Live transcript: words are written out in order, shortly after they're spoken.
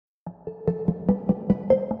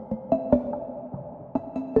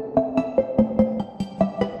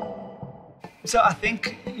So I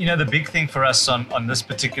think, the big thing for us on this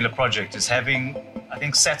particular project is having, I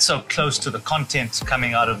think, sat so close to the content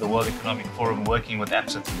coming out of the World Economic Forum, working with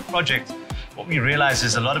Absa through the project, what we realized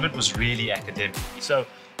is a lot of it was really academic. So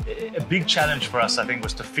a big challenge for us, I think,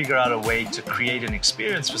 was to figure out a way to create an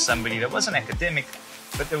experience for somebody that wasn't academic,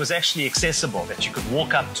 but that was actually accessible, that you could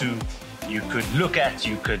walk up to, you could look at,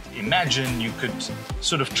 you could imagine, you could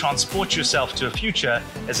sort of transport yourself to a future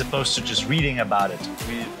as opposed to just reading about it.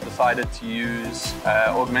 We decided to use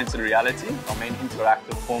augmented reality, our main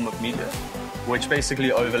interactive form of media, which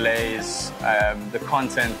basically overlays the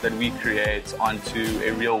content that we create onto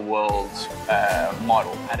a real-world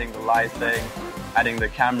model, adding the lighting, adding the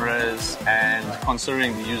cameras, and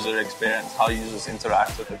considering the user experience, how users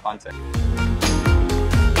interact with the content.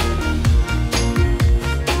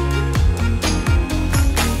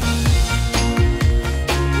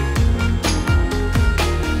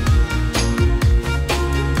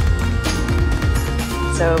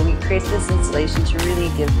 So we created this installation to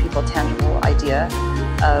really give people a tangible idea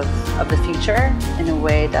of the future in a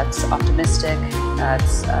way that's optimistic,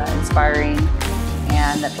 that's inspiring,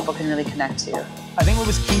 and that people can really connect to. I think what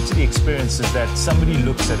was key to the experience is that somebody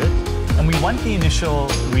looks at it, and we want the initial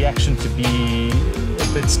reaction to be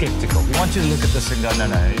a bit skeptical. We want you to look at this and go,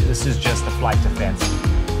 no, this is just a flight of fancy.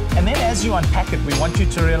 And then as you unpack it, we want you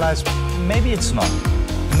to realize maybe it's not.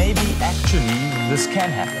 Maybe actually this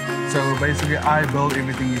can happen. So basically I build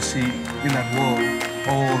everything you see in that world.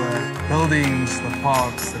 All the buildings, the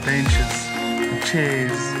parks, the benches, the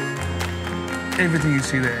chairs, everything you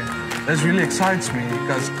see there. That really excites me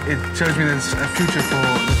because it shows me there's a future for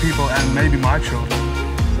the people and maybe my children.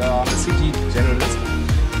 So I'm a city generalist,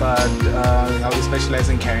 but I will specialize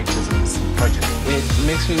in characters in this project. It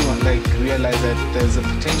makes me realize that there's a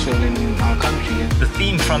potential in our country. The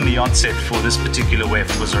theme from the onset for this particular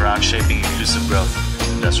WEF was around shaping inclusive growth,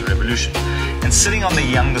 Industrial Revolution. And sitting on the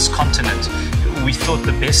youngest continent, we thought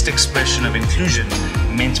the best expression of inclusion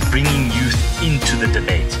meant bringing youth into the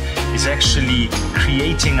debate, is actually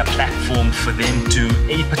creating a platform for them to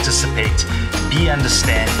A, participate, B,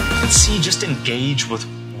 understand, and C, just engage with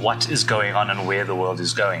what is going on and where the world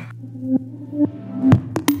is going.